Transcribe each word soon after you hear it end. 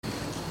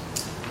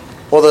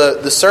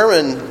Well, the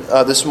sermon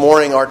this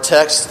morning, our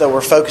text that we're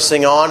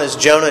focusing on is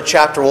Jonah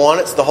chapter 1.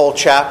 It's the whole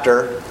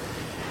chapter.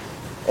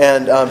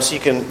 And so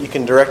you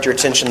can direct your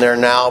attention there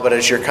now, but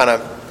as you're kind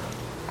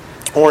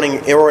of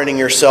orienting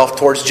yourself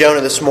towards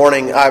Jonah this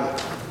morning, I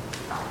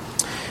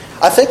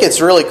think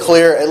it's really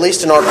clear, at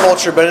least in our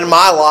culture, but in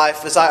my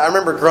life, as I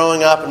remember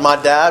growing up and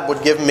my dad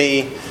would give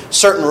me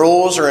certain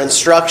rules or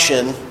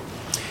instruction,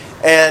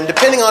 and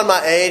depending on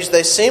my age,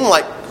 they seem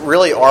like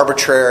really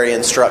arbitrary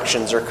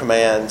instructions or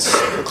commands.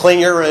 Clean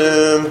your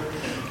room,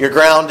 you're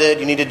grounded,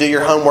 you need to do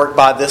your homework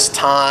by this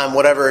time,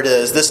 whatever it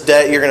is. This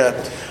day you're going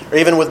to, or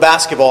even with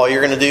basketball,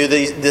 you're going to do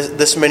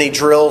this many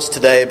drills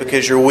today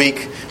because you're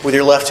weak with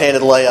your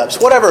left-handed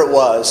layups, whatever it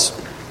was.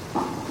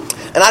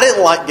 And I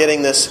didn't like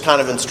getting this kind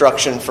of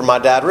instruction from my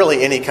dad,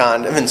 really any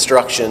kind of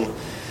instruction.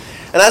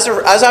 And as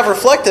I've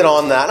reflected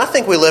on that, and I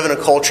think we live in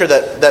a culture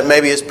that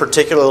maybe is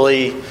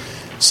particularly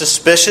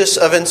suspicious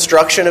of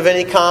instruction of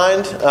any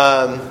kind.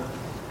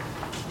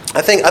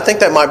 I think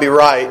that might be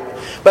right.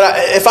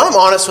 But if I'm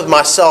honest with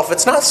myself,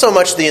 it's not so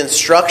much the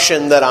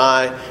instruction that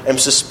I am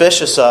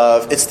suspicious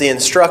of, it's the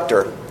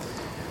instructor.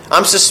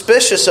 I'm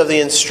suspicious of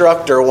the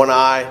instructor when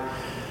I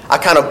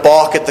kind of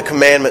balk at the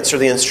commandments or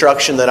the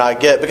instruction that I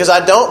get, because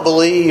I don't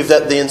believe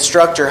that the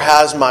instructor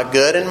has my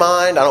good in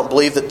mind. I don't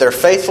believe that they're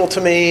faithful to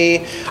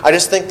me. I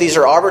just think these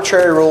are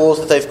arbitrary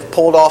rules that they've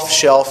pulled off the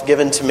shelf,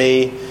 given to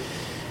me,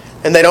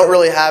 and they don't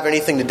really have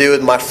anything to do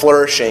with my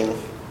flourishing.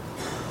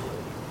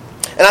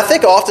 And I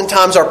think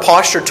oftentimes our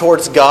posture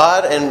towards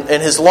God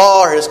and His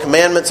law or His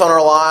commandments on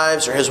our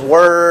lives or His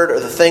Word or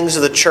the things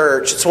of the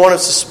church, it's one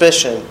of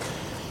suspicion.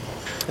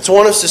 It's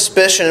one of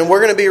suspicion. And we're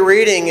going to be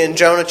reading in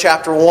Jonah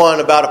chapter 1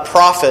 about a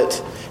prophet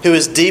who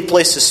is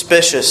deeply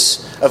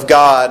suspicious of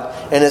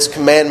God and His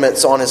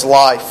commandments on his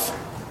life.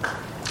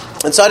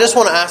 And so I just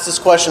want to ask this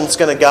question that's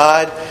going to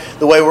guide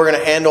the way we're going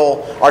to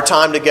handle our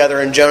time together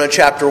in Jonah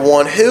chapter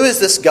 1. Who is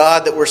this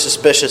God that we're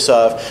suspicious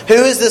of? Who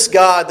is this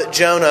God that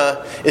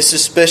Jonah is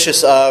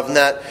suspicious of and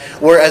that,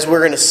 as we're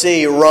going to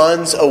see,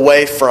 runs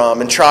away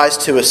from and tries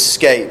to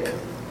escape?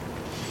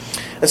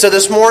 And so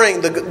this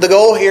morning, the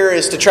goal here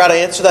is to try to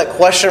answer that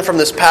question from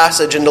this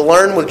passage and to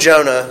learn with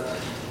Jonah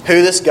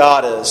who this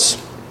God is.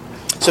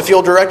 So if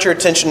you'll direct your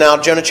attention now,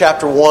 Jonah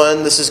chapter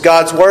 1, this is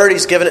God's Word.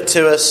 He's given it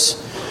to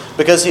us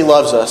because He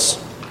loves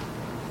us.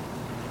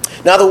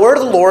 Now the word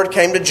of the Lord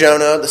came to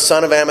Jonah, the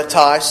son of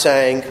Amittai,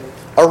 saying,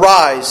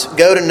 "Arise,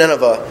 go to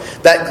Nineveh,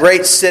 that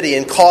great city,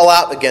 and call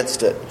out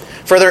against it,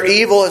 for their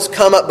evil has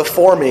come up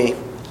before me."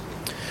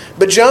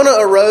 But Jonah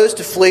arose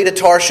to flee to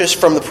Tarshish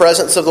from the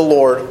presence of the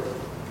Lord.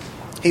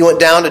 He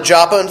went down to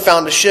Joppa and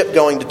found a ship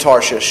going to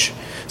Tarshish.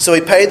 So he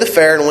paid the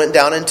fare and went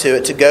down into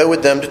it to go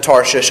with them to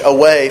Tarshish,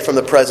 away from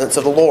the presence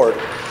of the Lord.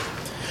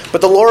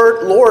 But the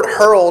Lord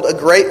hurled a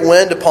great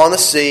wind upon the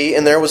sea,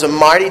 and there was a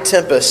mighty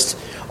tempest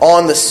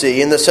on the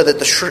sea, and so that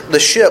the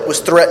ship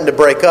was threatened to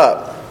break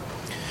up.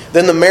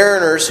 Then the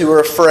mariners were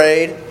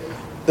afraid,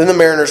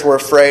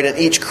 and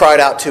each cried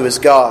out to his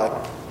God.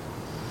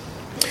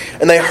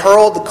 And they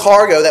hurled the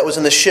cargo that was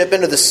in the ship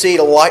into the sea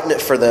to lighten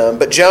it for them.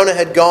 But Jonah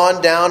had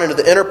gone down into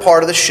the inner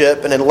part of the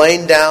ship and had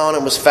lain down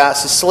and was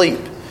fast asleep.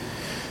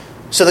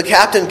 So the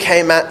captain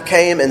came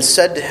and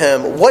said to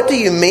him, "What do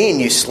you mean,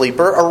 you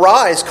sleeper?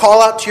 Arise,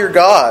 call out to your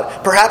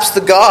God. Perhaps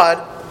the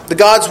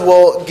gods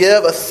will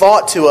give a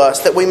thought to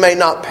us that we may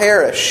not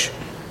perish."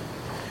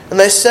 And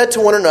they said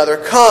to one another,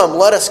 "Come,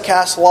 let us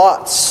cast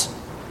lots,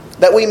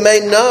 that we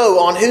may know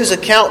on whose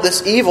account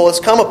this evil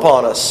has come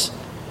upon us."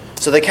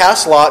 So they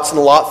cast lots, and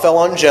the lot fell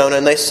on Jonah,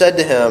 and they said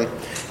to him,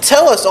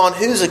 "Tell us on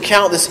whose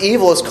account this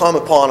evil has come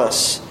upon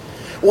us.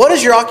 What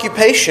is your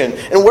occupation,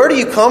 and where do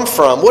you come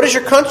from? What is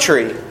your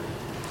country,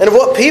 and of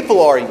what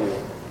people are you?"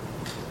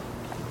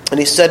 And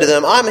he said to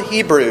them, "I am a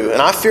Hebrew, and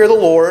I fear the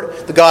Lord,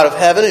 the God of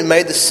heaven, who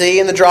made the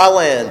sea and the dry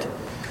land."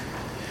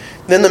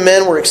 Then the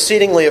men were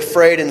exceedingly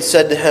afraid and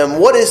said to him,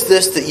 "What is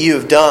this that you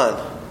have done?"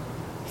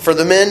 For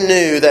the men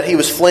knew that he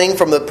was fleeing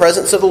from the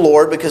presence of the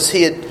Lord, because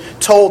he had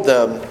told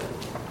them.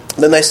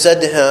 Then they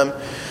said to him,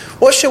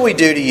 "What shall we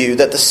do to you,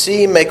 that the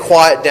sea may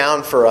quiet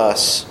down for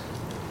us?"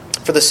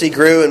 For the sea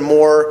grew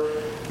more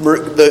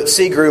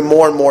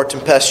and more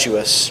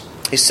tempestuous.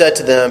 He said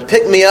to them,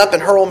 "Pick me up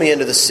and hurl me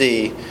into the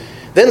sea.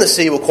 Then the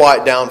sea will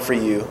quiet down for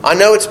you. I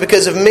know it's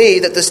because of me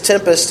that this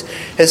tempest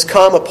has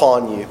come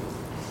upon you."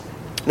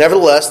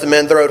 Nevertheless, the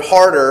men rowed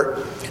harder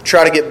to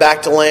try to get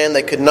back to land.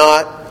 They could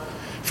not,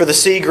 for the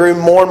sea grew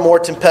more and more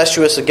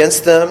tempestuous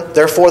against them.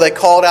 Therefore they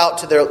called out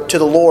to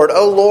the Lord,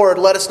 "O Lord,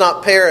 let us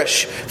not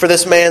perish for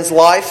this man's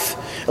life,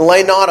 and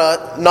lay not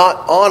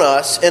on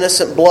us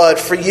innocent blood.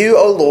 For you,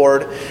 O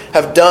Lord,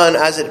 have done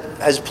as it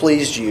has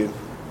pleased you."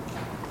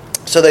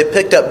 So they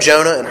picked up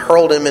Jonah and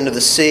hurled him into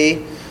the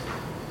sea,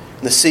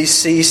 and the sea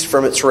ceased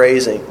from its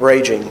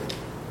raging.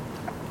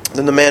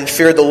 Then the men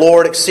feared the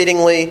Lord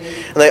exceedingly,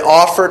 and they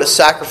offered a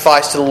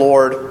sacrifice to the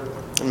Lord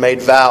and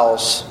made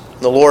vows.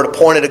 And the Lord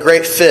appointed a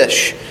great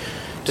fish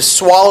to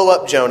swallow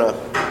up Jonah.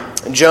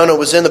 And Jonah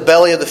was in the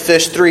belly of the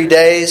fish 3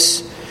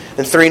 days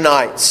and 3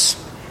 nights.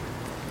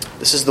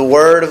 This is the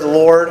word of the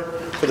Lord.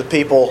 for the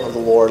people of the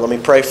Lord. Let me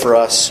pray for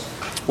us.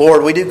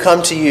 Lord, we do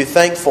come to you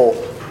thankful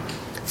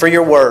for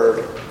your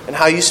word and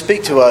how you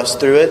speak to us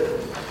through it.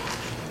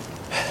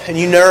 And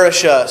you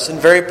nourish us in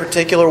very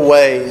particular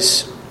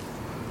ways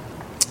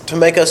to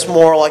make us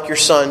more like your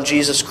Son,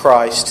 Jesus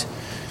Christ.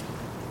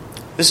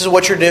 This is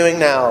what you're doing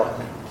now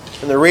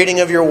in the reading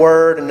of your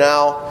word and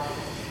now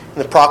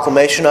in the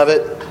proclamation of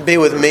it. Be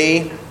with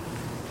me,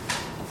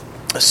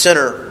 a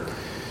sinner,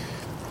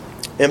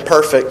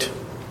 imperfect.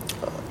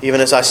 Even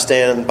as I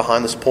stand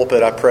behind this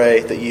pulpit, I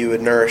pray that you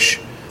would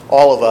nourish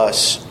all of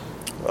us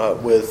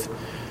with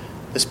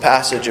this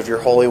passage of your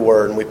holy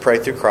word. And we pray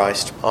through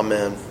Christ.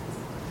 Amen.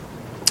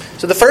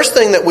 So the first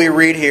thing that we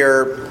read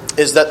here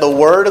is that the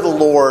word of the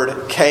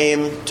Lord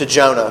came to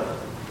Jonah.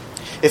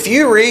 If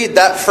you read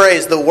that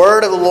phrase, the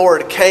word of the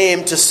Lord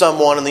came to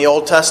someone in the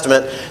Old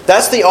Testament,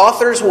 that's the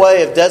author's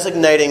way of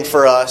designating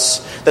for us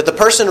that the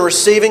person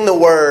receiving the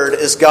word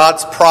is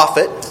God's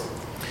prophet.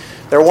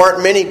 There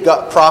weren't many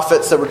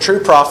prophets that were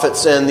true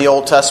prophets in the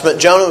Old Testament.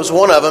 Jonah was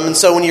one of them. And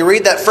so when you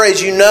read that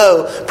phrase, you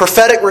know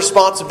prophetic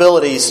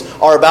responsibilities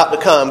are about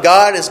to come.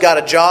 God has got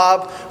a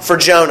job for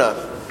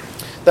Jonah.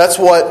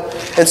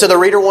 And so the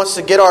reader wants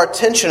to get our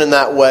attention in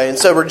that way. And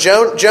so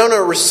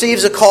Jonah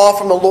receives a call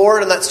from the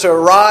Lord, and that's to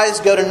arise,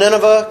 go to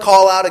Nineveh,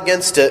 call out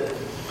against it.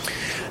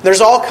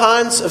 There's all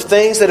kinds of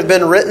things that have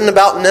been written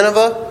about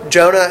Nineveh.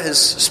 Jonah has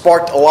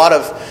sparked a lot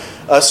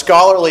of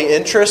scholarly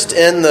interest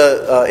in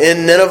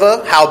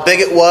Nineveh, how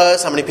big it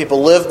was, how many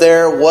people lived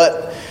there,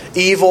 what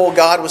evil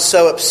God was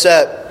so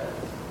upset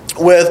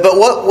with. But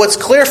what's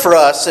clear for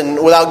us,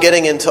 and without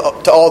getting into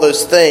all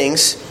those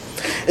things,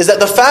 is that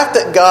the fact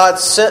that God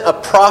sent a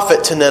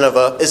prophet to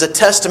Nineveh is a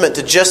testament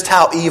to just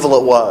how evil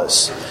it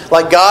was.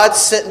 Like God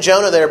sent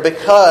Jonah there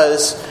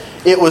because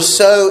it was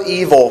so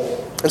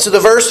evil. And so the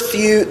first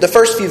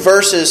few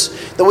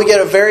verses that we get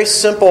a very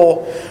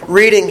simple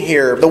reading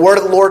here. The word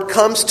of the Lord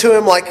comes to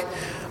him like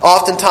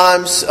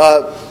oftentimes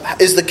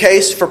is the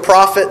case for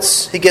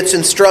prophets. He gets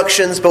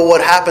instructions, but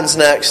what happens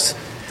next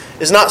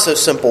is not so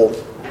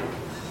simple.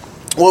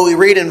 Well, we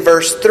read in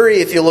verse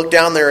 3, if you look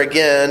down there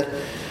again,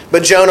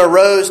 but Jonah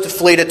rose to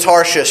flee to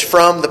Tarshish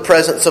from the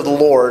presence of the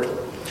Lord.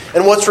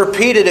 And what's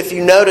repeated, if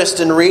you noticed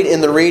in the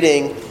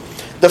reading,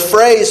 the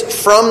phrase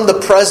 "from the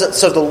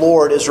presence of the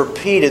Lord" is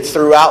repeated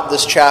throughout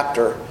this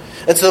chapter.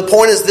 And so the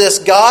point is this: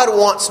 God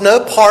wants no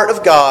part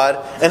of God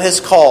and His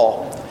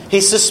call.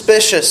 He's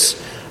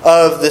suspicious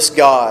of this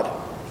God.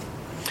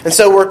 And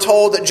so we're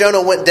told that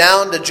Jonah went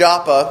down to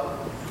Joppa.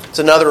 It's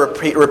another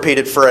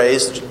repeated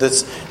phrase.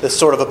 That's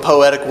sort of a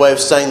poetic way of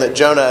saying that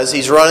Jonah, as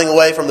he's running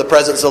away from the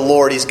presence of the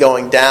Lord, he's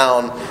going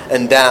down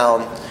and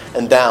down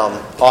and down.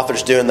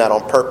 Author's doing that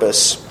on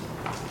purpose.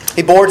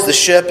 He boards the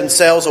ship and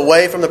sails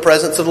away from the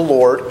presence of the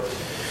Lord.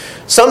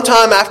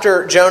 Sometime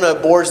after Jonah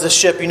boards the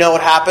ship, you know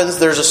what happens?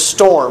 There's a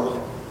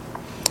storm.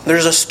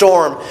 There's a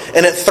storm,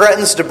 and it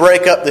threatens to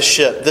break up the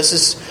ship. This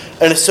is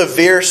a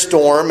severe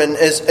storm, and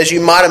as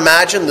you might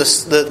imagine,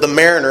 the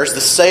mariners,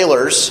 the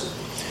sailors,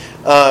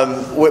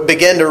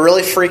 begin to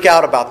really freak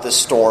out about this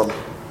storm.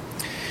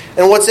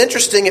 And what's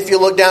interesting, if you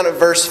look down at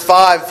verse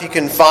 5, if you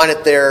can find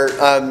it there,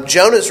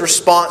 Jonah's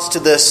response to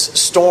this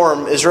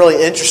storm is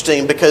really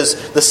interesting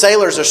because the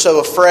sailors are so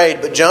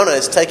afraid, but Jonah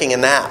is taking a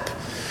nap.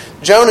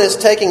 Jonah is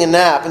taking a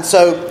nap, and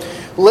so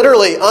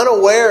literally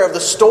unaware of the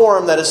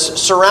storm that is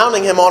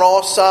surrounding him on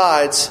all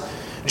sides,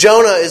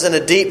 Jonah is in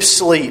a deep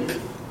sleep.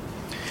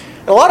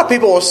 And a lot of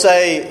people will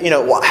say,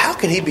 how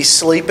can he be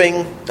sleeping?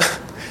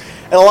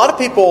 And a lot of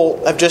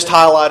people have just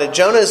highlighted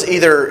Jonah is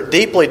either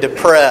deeply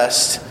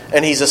depressed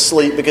and he's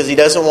asleep because he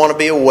doesn't want to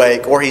be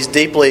awake, or he's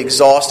deeply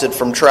exhausted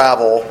from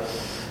travel.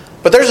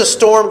 But there's a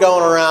storm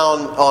going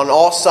around on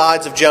all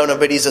sides of Jonah,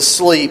 but he's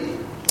asleep.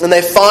 And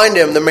they find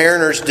him, the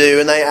mariners do,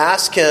 and they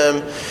ask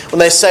him, when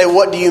they say,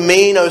 "What do you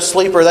mean, O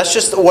sleeper?" That's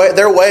just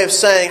their way of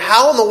saying,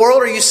 how in the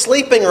world are you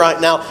sleeping right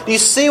now? Do you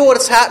see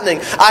what's happening?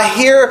 I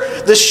hear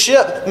the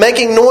ship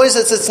making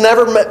noises it's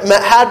never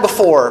had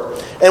before,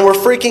 and we're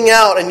freaking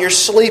out, and you're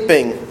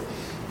sleeping.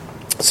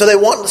 So they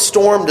want the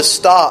storm to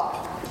stop.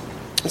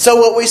 And so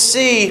what we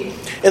see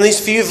in these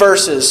few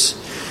verses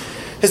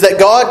is that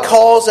God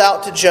calls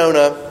out to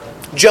Jonah.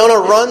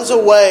 Jonah runs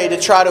away to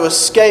try to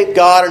escape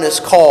God and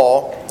His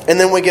call. And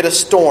then we get a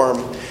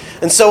storm.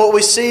 And so what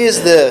we see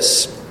is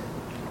this.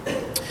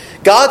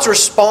 God's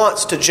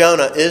response to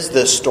Jonah is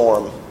this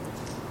storm.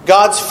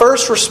 God's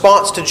first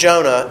response to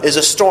Jonah is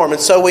a storm.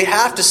 And so we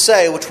have to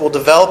say, which we'll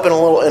develop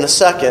in a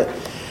second,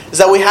 is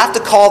that we have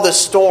to call this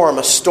storm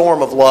a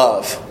storm of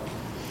love.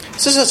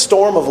 This is a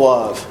storm of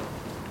love.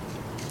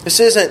 This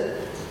isn't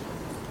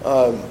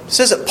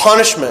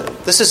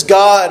punishment. This is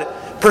God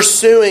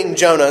pursuing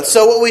Jonah. And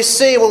so what we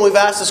see when we've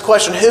asked this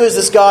question, who is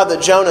this God that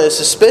Jonah is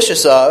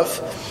suspicious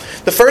of?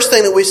 The first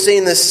thing that we see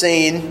in this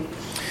scene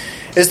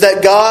is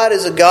that God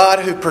is a God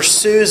who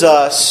pursues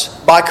us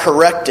by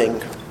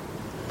correcting.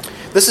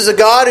 This is a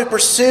God who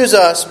pursues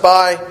us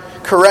by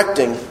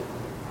correcting.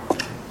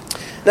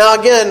 Now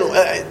again,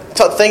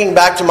 thinking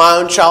back to my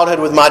own childhood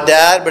with my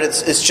dad, but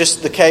it's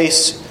just the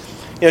case.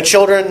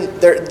 Children,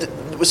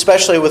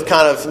 especially with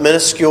kind of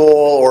minuscule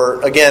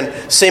or,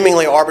 again,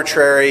 seemingly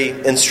arbitrary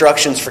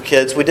instructions for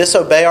kids. We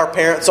disobey our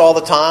parents all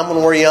the time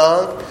when we're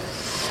young.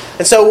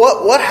 And so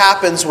what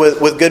happens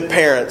with good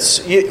parents?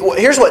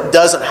 Here's what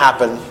doesn't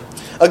happen.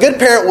 A good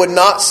parent would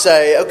not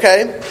say,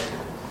 okay,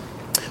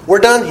 we're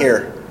done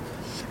here.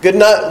 Good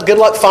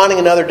luck finding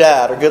another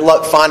dad, or good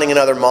luck finding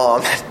another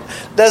mom.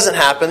 Doesn't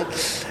happen.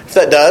 If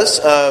that does,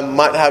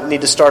 might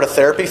need to start a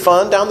therapy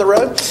fund down the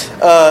road.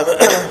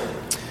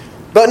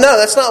 But no,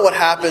 that's not what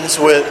happens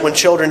when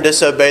children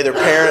disobey their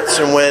parents,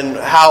 and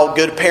how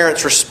good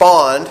parents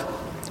respond.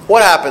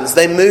 What happens?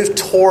 They move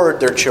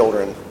toward their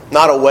children,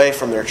 not away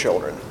from their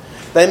children.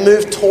 They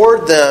move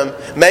toward them,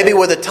 maybe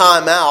with a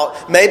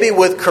timeout, maybe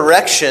with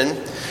correction,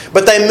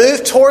 but they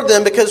move toward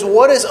them because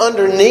what is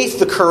underneath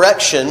the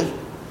correction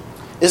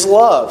is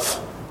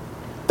love.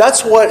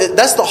 That's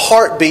the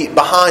heartbeat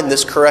behind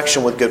this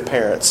correction with good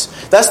parents.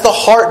 That's the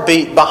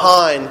heartbeat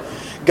behind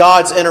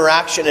God's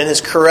interaction and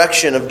His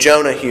correction of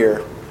Jonah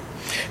here.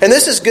 And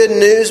this is good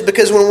news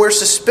because when we're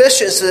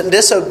suspicious and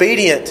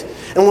disobedient,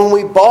 and when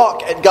we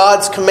balk at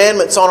God's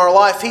commandments on our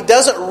life, He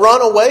doesn't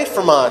run away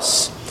from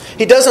us.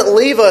 He doesn't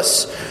leave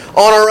us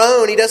on our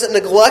own. He doesn't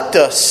neglect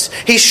us.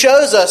 He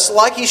shows us,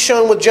 like He's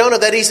shown with Jonah,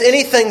 that He's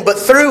anything but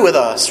through with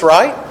us,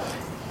 right?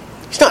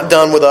 He's not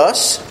done with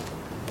us.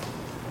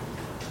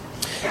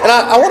 And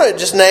I want to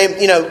just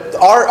name,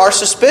 our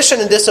suspicion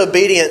and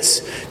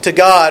disobedience to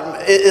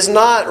God is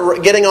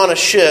not getting on a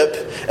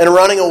ship and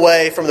running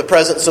away from the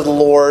presence of the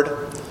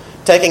Lord,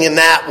 taking a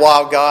nap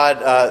while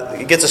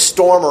God gets a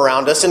storm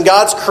around us. And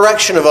God's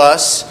correction of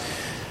us,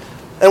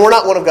 and we're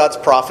not one of God's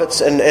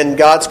prophets, and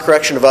God's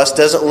correction of us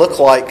doesn't look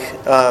like,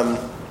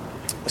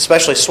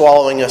 especially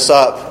swallowing us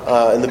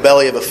up in the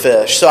belly of a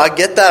fish. So I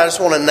get that. I just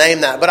want to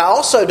name that. But I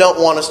also don't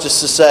want us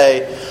just to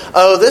say,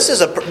 oh, this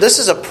is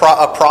a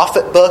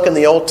prophet book in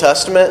the Old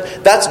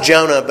Testament. That's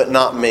Jonah, but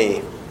not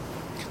me.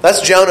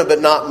 That's Jonah,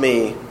 but not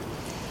me.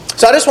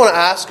 So I just want to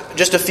ask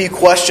just a few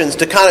questions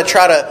to kind of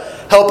try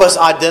to help us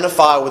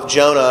identify with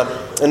Jonah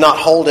and not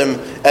hold him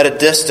at a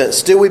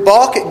distance. Do we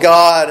balk at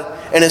God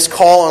and His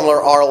call on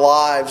our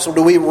lives? Or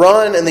do we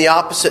run in the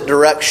opposite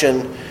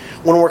direction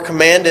when we're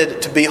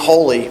commanded to be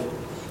holy?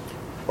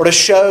 Or to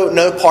show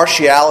no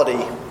partiality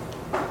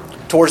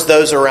towards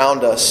those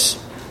around us?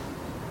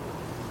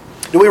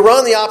 Do we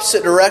run the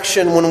opposite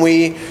direction when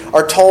we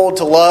are told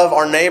to love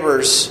our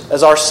neighbors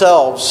as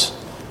ourselves?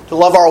 To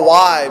love our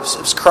wives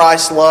as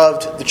Christ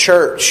loved the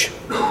church?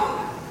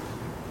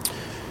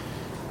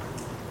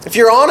 If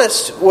you're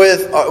honest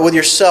with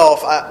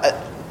yourself, I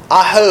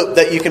hope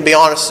that you can be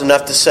honest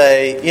enough to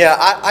say, yeah,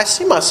 I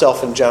see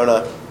myself in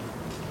Jonah.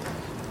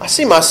 I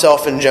see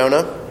myself in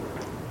Jonah.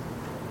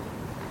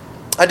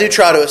 I do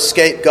try to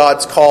escape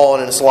God's call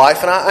in His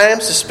life, and I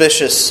am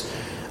suspicious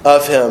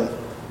of Him.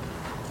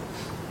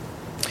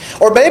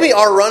 Or maybe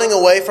our running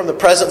away from the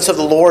presence of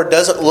the Lord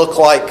doesn't look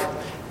like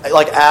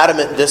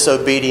adamant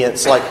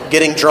disobedience, like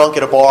getting drunk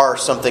at a bar or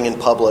something in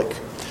public.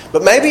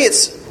 But maybe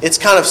it's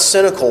kind of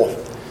cynical.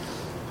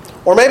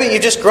 Or maybe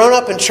you've just grown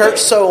up in church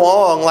so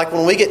long, like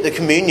when we get to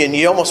communion,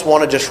 you almost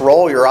want to just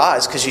roll your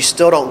eyes because you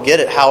still don't get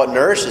it, how it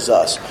nourishes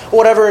us.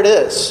 Whatever it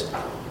is.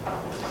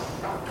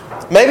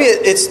 Maybe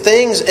it's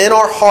things in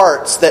our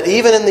hearts that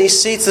even in these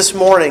seats this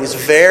morning is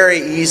very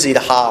easy to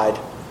hide.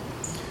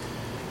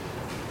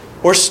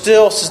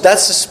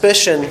 That's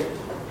suspicion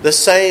the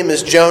same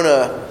as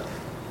Jonah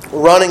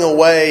running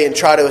away and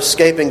try to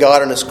escaping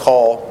God and His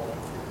call.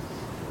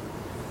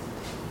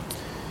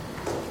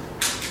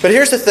 But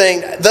here's the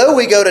thing, though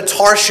we go to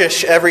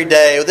Tarshish every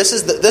day,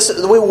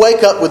 we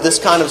wake up with this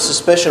kind of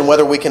suspicion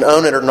whether we can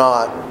own it or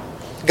not.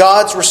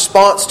 God's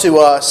response to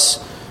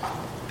us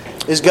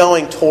is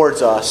going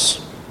towards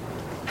us.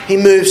 He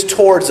moves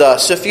towards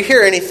us. So if you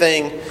hear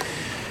anything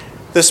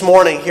this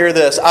morning, hear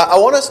this. I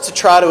want us to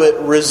try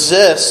to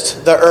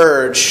resist the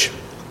urge.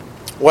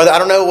 I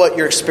don't know what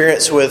your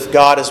experience with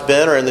God has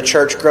been or in the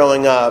church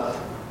growing up.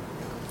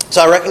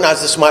 So I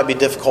recognize this might be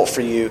difficult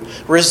for you.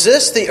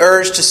 Resist the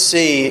urge to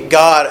see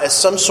God as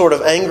some sort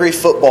of angry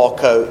football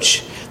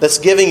coach that's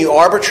giving you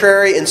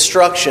arbitrary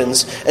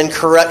instructions and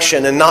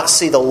correction and not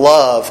see the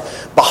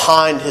love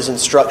behind His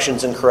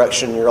instructions and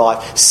correction in your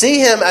life. See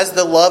Him as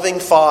the loving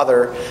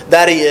Father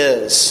that He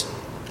is.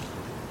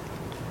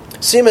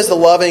 See Him as the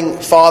loving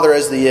Father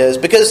as He is.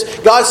 Because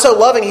God's so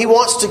loving, He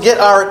wants to get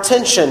our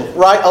attention,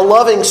 right? A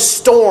loving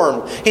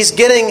storm. He's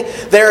getting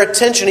their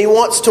attention. He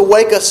wants to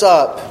wake us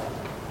up.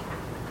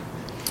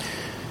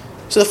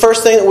 So the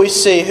first thing that we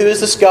see, who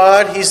is this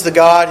God? He's the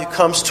God who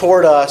comes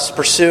toward us,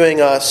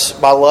 pursuing us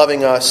by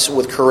loving us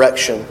with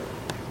correction.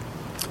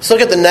 Let's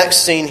look at the next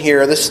scene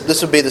here.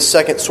 This would be the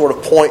second sort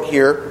of point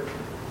here.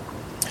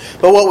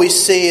 But what we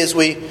see as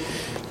we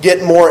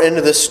get more into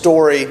this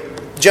story,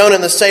 Jonah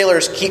and the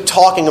sailors keep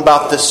talking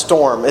about this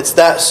storm. It's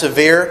that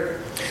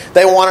severe.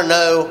 They want to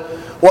know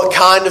what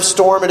kind of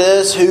storm it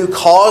is, who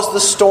caused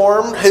the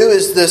storm, who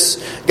is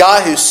this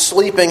guy who's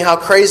sleeping, how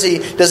crazy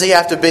does he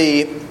have to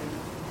be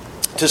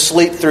to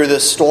sleep through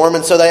this storm.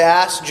 And so they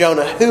ask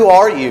Jonah, who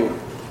are you?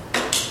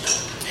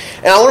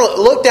 And I want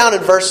to look down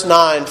in verse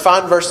 9,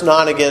 find verse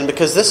 9 again,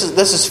 because this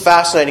is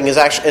fascinating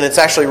and it's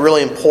actually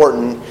really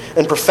important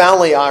and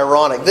profoundly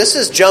ironic. This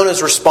is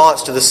Jonah's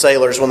response to the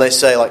sailors when they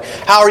say, like,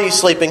 "How are you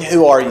sleeping?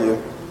 Who are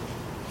you?"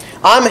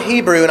 "I'm a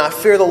Hebrew and I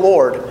fear the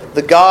Lord,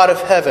 the God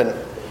of heaven."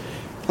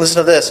 Listen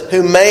to this.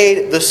 "Who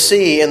made the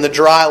sea and the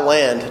dry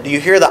land." Do you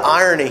hear the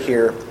irony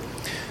here?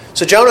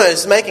 So Jonah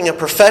is making a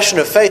profession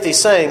of faith. He's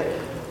saying,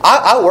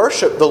 I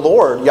worship the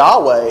Lord,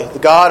 Yahweh, the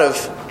God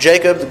of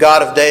Jacob, the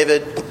God of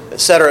David,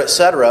 etc.,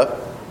 etc.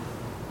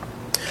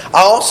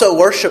 I also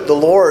worship the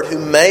Lord who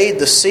made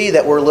the sea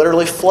that we're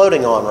literally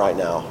floating on right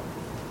now.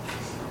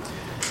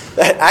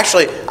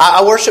 Actually,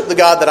 I worship the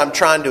God that I'm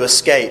trying to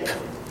escape.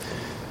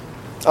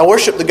 I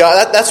worship the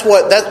God. That's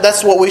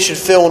what we should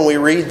feel when we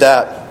read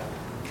that.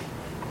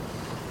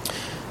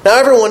 Now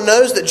everyone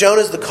knows that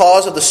Jonah is the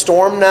cause of the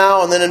storm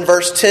now. And then in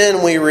verse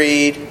 10 we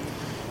read,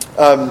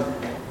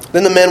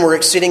 then the men were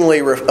exceedingly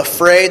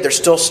afraid. They're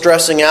still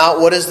stressing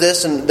out. "What is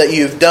this that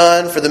you've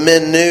done?" For the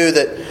men knew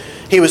that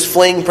he was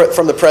fleeing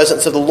from the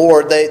presence of the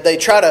Lord. They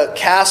try to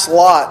cast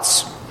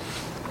lots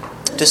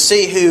to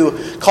see who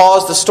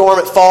caused the storm.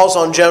 It falls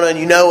on Jonah, and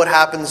you know what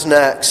happens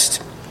next.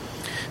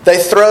 They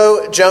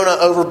throw Jonah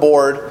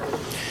overboard.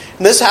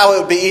 And this is how it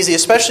would be easy,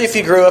 especially if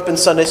you grew up in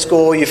Sunday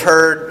school. You've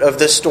heard of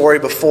this story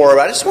before.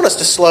 But I just want us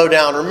to slow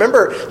down.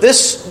 Remember,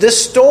 this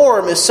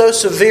storm is so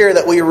severe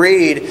that we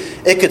read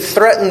it could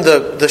threaten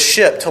the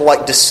ship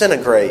to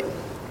disintegrate.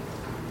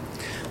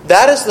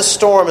 That is the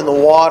storm in the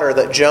water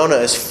that Jonah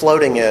is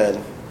floating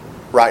in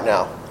right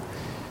now.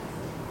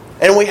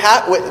 And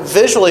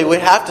visually we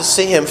have to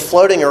see him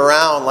floating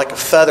around like a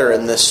feather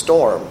in this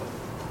storm.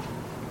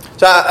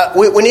 So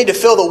we need to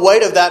feel the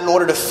weight of that in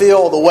order to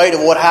feel the weight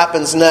of what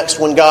happens next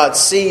when God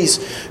sees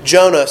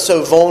Jonah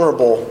so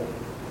vulnerable.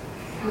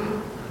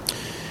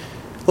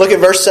 Look at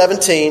verse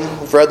 17.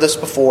 We've read this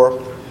before.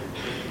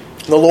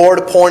 "The Lord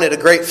appointed a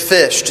great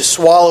fish to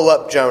swallow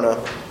up Jonah.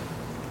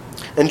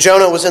 And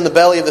Jonah was in the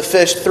belly of the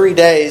fish 3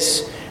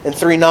 days and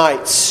 3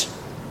 nights."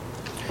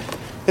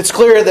 It's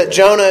clear that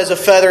Jonah is a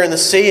feather in the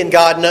sea, and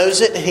God knows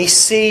it, and He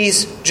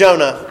sees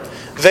Jonah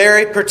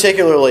very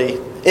particularly,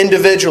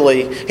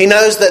 individually. He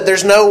knows that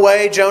there's no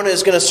way Jonah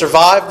is going to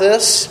survive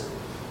this.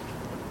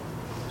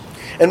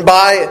 And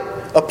by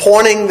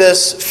appointing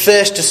this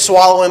fish to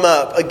swallow him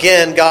up,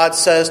 again, God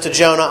says to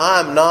Jonah,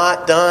 "I'm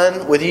not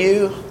done with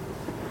you.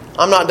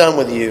 I'm not done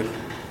with you."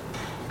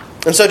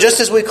 And so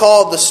just as we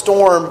called the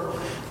storm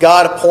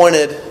God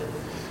appointed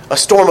a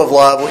storm of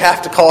love, we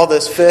have to call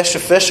this fish a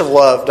fish of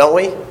love, don't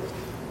we?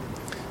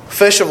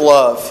 Fish of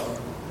love.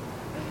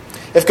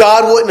 If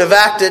God wouldn't have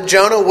acted,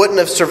 Jonah wouldn't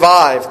have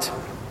survived.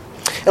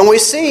 And we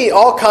see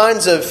all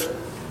kinds of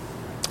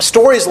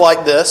stories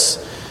like this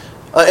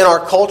in our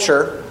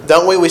culture,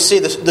 don't we? We see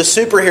the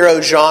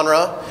superhero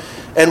genre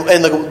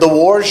and the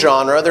war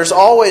genre. There's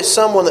always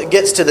someone that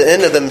gets to the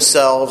end of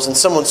themselves and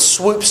someone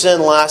swoops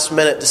in last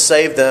minute to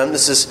save them.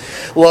 This is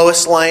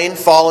Lois Lane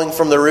falling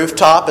from the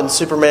rooftop and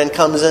Superman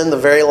comes in the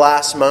very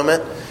last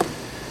moment.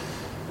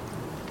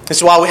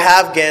 It's why we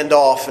have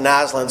Gandalf and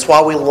Aslan. It's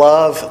why we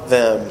love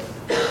them.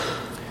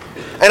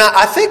 And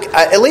I think,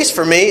 at least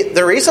for me,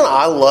 the reason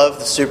I love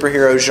the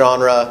superhero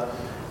genre,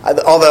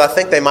 although I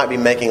think they might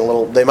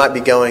be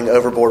going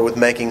overboard with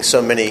making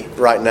so many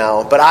right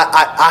now, but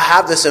I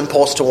have this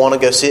impulse to want to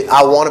go see it.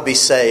 I want to be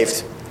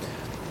saved.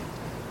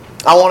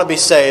 I want to be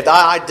saved.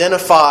 I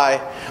identify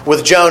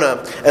with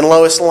Jonah and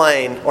Lois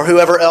Lane or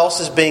whoever else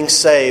is being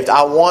saved.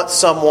 I want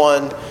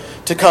someone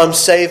to come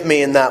save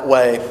me in that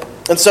way.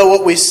 And so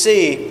what we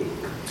see,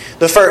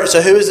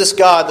 so who is this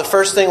God? The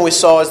first thing we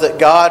saw is that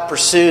God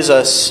pursues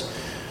us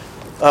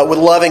with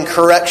loving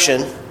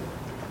correction.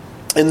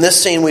 In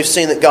this scene, we've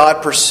seen that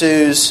God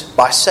pursues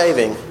by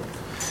saving.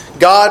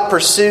 God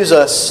pursues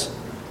us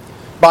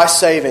by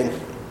saving.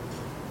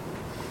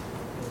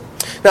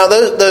 Now,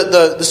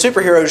 the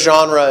superhero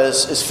genre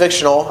is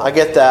fictional. I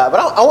get that. But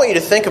I want you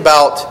to think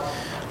about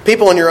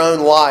people in your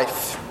own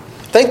life.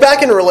 Think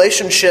back in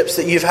relationships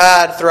that you've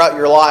had throughout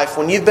your life.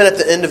 When you've been at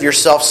the end of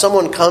yourself,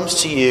 someone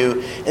comes to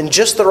you in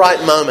just the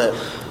right moment.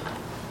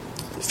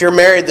 If you're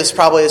married, this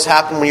probably has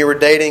happened when you were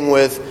dating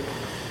with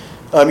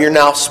your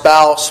now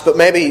spouse, but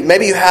maybe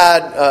you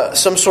had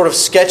some sort of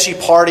sketchy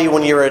party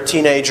when you were a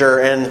teenager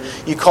and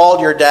you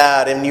called your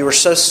dad and you were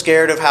so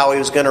scared of how he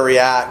was going to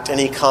react, and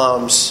he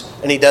comes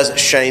and he doesn't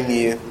shame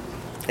you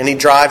and he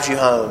drives you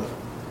home.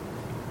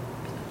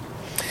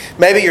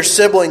 Maybe your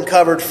sibling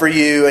covered for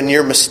you and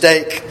your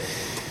mistake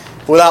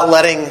without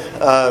letting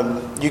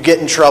you get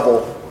in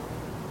trouble.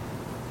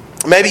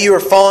 Maybe you were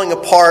falling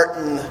apart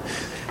and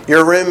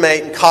your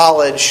roommate in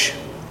college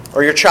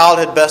or your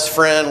childhood best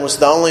friend was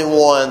the only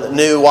one that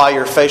knew why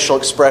your facial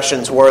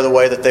expressions were the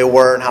way that they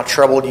were and how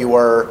troubled you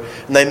were.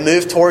 And they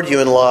moved toward you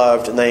in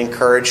love and they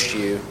encouraged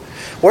you.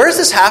 Where has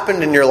this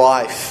happened in your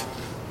life?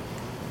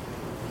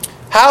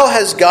 How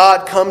has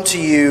God come to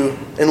you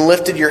and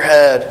lifted your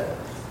head?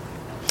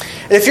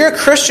 And if you're a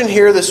Christian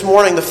here this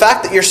morning, the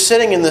fact that you're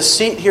sitting in the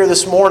seat here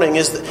this morning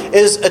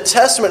is a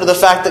testament to the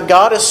fact that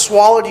God has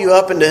swallowed you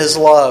up into His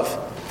love.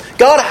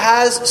 God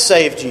has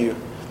saved you.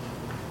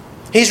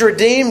 He's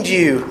redeemed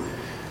you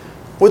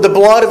with the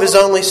blood of His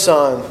only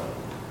Son.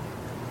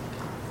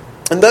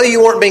 And though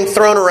you weren't being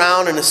thrown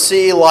around in a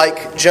sea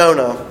like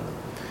Jonah,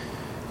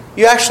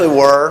 you actually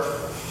were.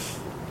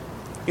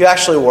 You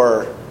actually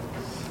were.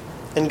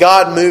 And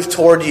God moved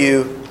toward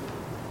you.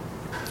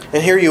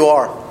 And here you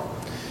are,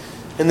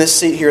 in this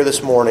seat here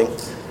this morning.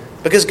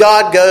 Because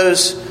God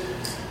goes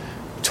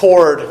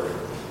toward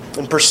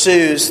and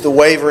pursues the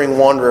wavering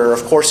wanderer.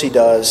 Of course He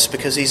does,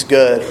 because He's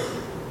good.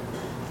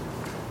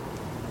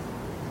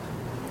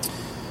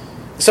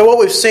 So what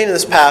we've seen in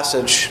this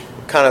passage,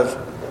 kind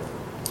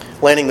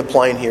of landing the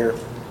plane here,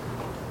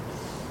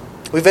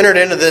 we've entered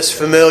into this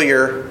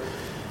familiar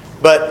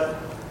but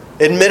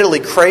admittedly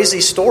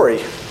crazy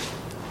story.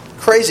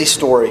 Crazy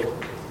story.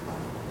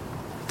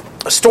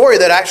 A story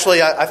that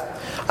actually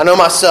I know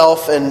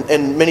myself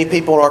and many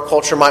people in our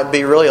culture might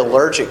be really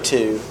allergic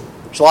to.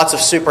 There's lots of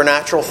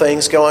supernatural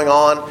things going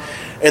on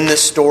in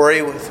this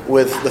story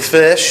with the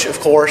fish, of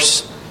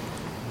course.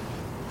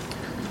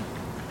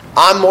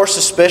 I'm more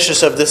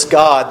suspicious of this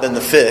God than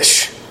the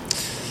fish.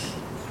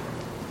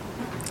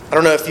 I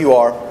don't know if you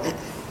are.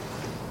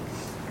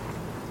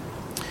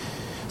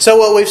 So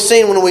what we've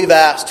seen when we've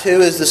asked, who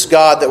is this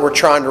God that we're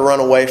trying to run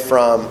away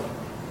from?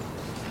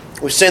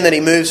 We've seen that He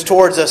moves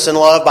towards us in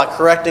love by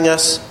correcting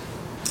us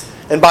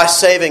and by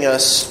saving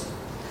us.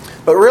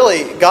 But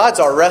really, God's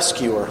our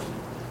rescuer.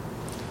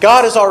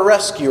 God is our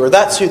rescuer.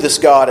 That's who this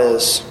God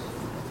is.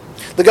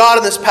 The God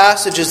in this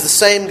passage is the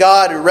same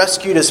God who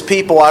rescued His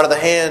people out of the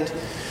hand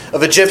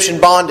of Egyptian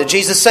bondage.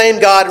 He's the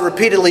same God who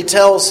repeatedly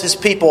tells His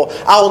people,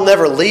 I will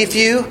never leave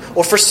you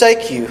or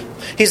forsake you.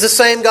 He's the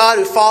same God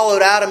who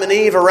followed Adam and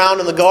Eve around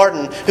in the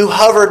garden, who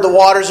hovered the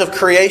waters of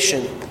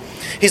creation.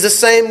 He's the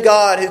same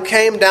God who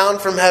came down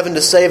from heaven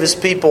to save His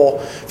people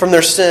from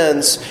their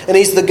sins. And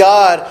He's the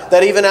God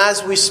that even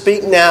as we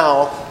speak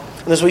now,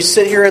 and as we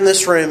sit here in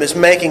this room, is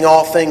making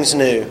all things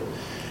new.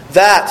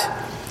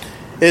 That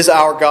is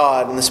our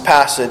God in this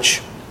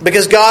passage.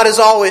 Because God has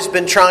always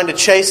been trying to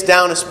chase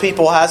down His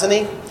people, hasn't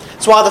He?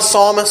 That's why the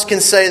psalmist can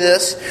say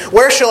this,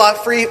 where shall I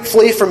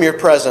flee from your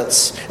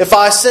presence? If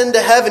I ascend to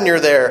heaven,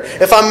 you're there.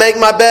 If I make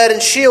my bed in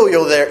Sheol,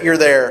 you're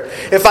there.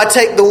 If I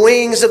take the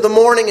wings of the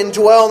morning and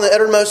dwell in the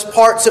uttermost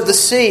parts of the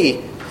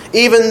sea,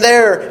 even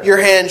there your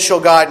hand shall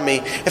guide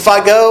me. If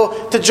I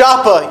go to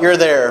Joppa, you're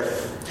there.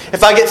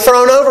 If I get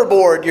thrown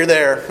overboard, you're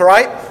there.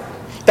 Right?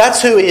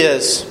 That's who He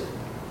is.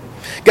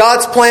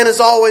 God's plan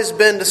has always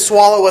been to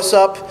swallow us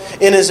up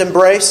in His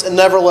embrace and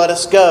never let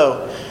us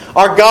go.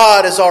 Our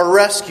God is our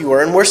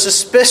rescuer, and we're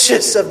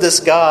suspicious of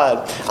this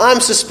God. I'm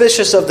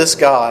suspicious of this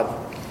God.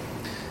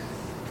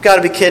 You've got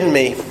to be kidding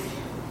me.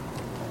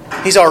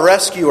 He's our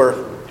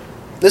rescuer.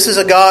 This is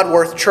a God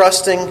worth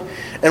trusting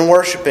and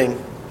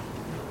worshiping.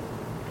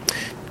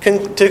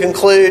 To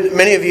conclude,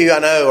 many of you I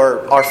know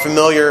are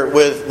familiar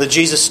with the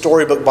Jesus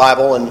Storybook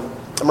Bible, and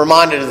I'm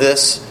reminded of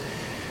this.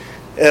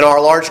 In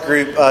our large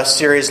group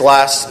series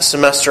last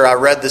semester, I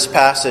read this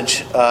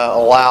passage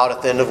aloud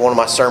at the end of one of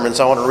my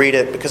sermons. I want to read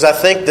it because I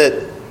think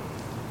that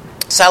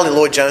Sally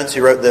Lloyd Jones,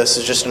 who wrote this,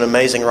 is just an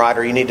amazing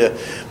writer. You need to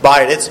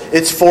buy it.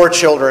 It's for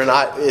children.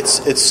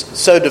 It's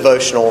so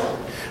devotional.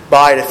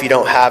 Buy it if you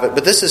don't have it.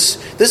 But this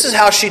is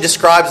how she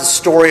describes the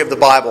story of the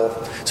Bible.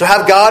 So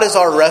have God as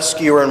our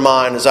rescuer in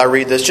mind as I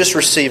read this. Just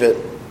receive it.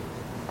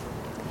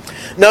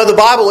 No, the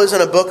Bible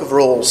isn't a book of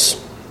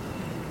rules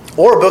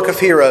or a book of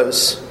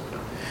heroes.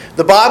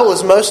 The Bible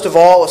is most of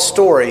all a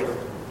story.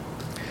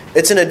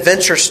 It's an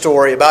adventure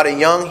story about a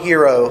young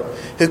hero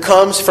who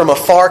comes from a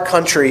far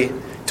country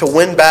to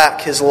win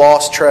back his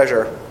lost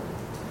treasure.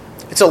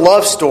 It's a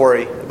love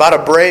story about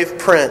a brave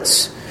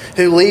prince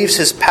who leaves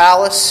his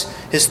palace,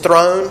 his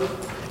throne,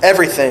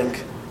 everything,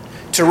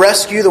 to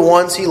rescue the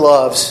ones he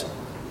loves.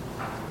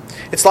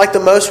 It's like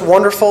the most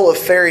wonderful of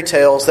fairy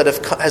tales that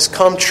has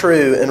come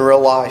true in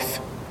real life.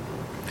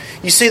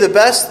 You see, the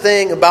best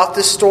thing about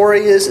this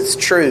story is it's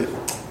true.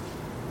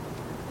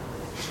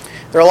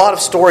 There are a lot of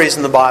stories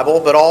in the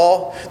Bible, but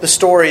all the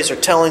stories are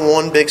telling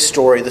one big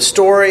story. The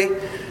story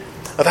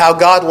of how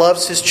God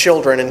loves His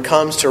children and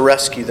comes to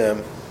rescue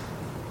them.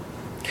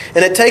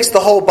 And it takes the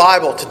whole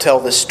Bible to tell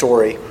this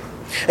story.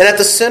 And at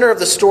the center of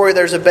the story,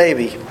 there's a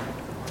baby.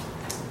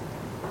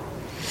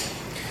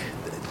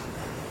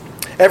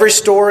 Every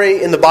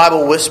story in the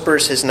Bible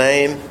whispers His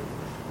name.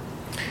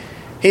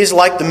 He's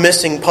like the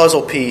missing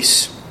puzzle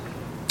piece.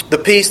 The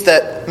piece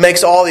that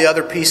makes all the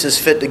other pieces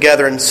fit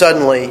together, and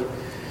suddenly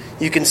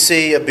you can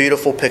see a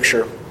beautiful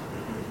picture.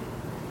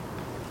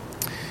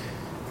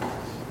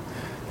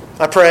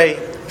 I pray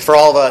for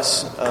all of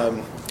us,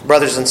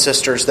 brothers and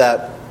sisters,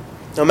 that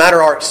no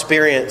matter our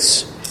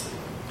experience,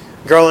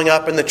 growing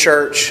up in the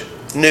church,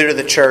 new to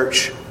the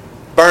church,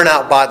 burnt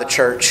out by the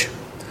church,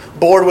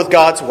 bored with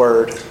God's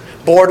Word,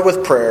 bored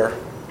with prayer,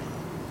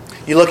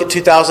 you look at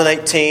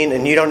 2018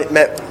 and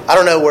I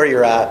don't know where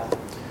you're at,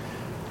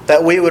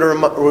 that we would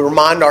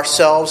remind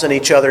ourselves and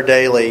each other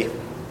daily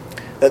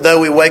that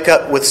though we wake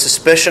up with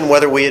suspicion,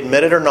 whether we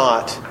admit it or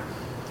not,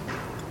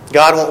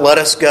 God won't let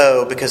us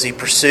go because He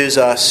pursues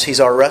us. He's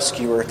our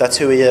rescuer. That's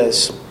who He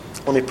is.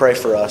 Let me pray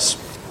for us.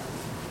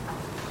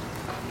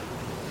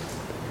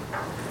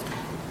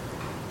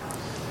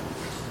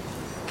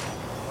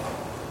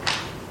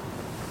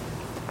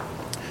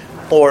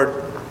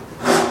 Lord,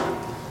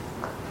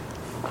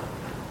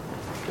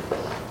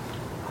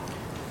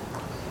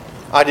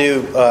 I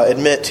do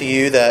admit to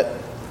you that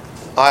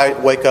I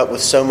wake up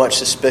with so much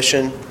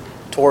suspicion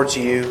towards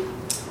you,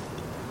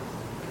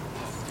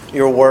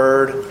 your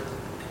word,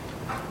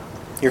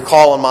 your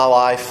call in my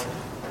life.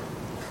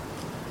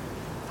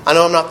 I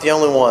know I'm not the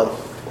only one.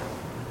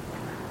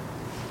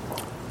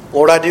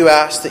 Lord, I do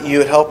ask that you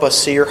would help us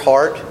see your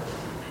heart,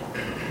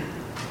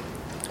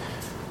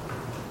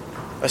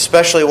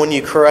 especially when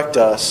you correct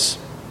us,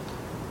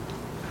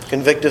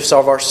 convict us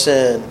of our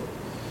sin,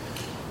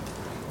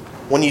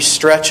 when you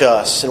stretch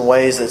us in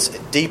ways that's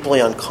deeply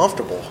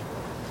uncomfortable.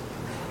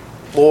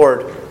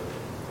 Lord,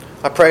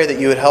 I pray that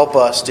you would help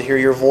us to hear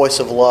your voice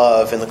of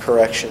love in the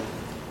correction.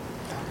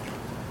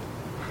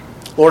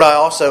 Lord, I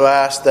also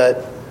ask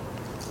that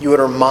you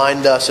would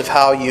remind us of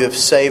how you have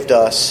saved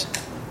us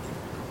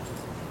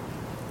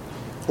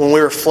when we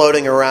were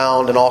floating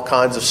around in all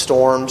kinds of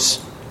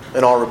storms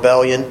in our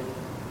rebellion.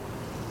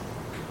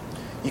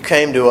 You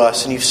came to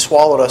us and you've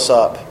swallowed us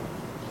up.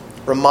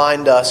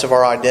 Remind us of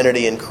our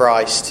identity in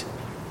Christ.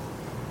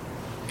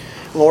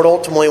 Lord,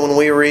 ultimately when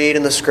we read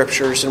in the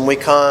Scriptures and we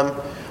come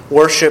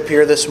worship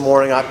here this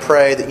morning, I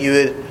pray that you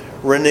would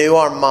renew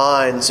our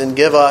minds and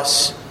give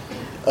us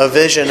a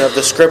vision of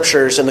the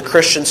Scriptures and the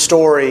Christian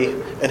story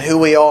and who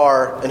we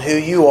are and who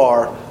you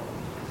are.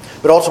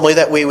 But ultimately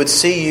that we would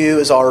see you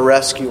as our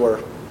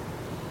rescuer,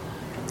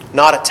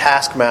 not a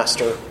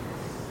taskmaster,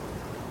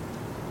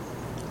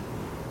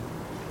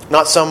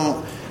 not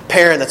some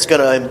parent that's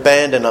going to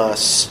abandon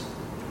us,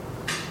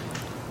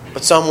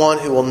 but someone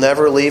who will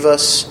never leave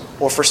us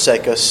or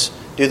forsake us.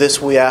 Do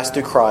this we ask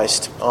through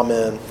Christ.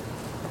 Amen.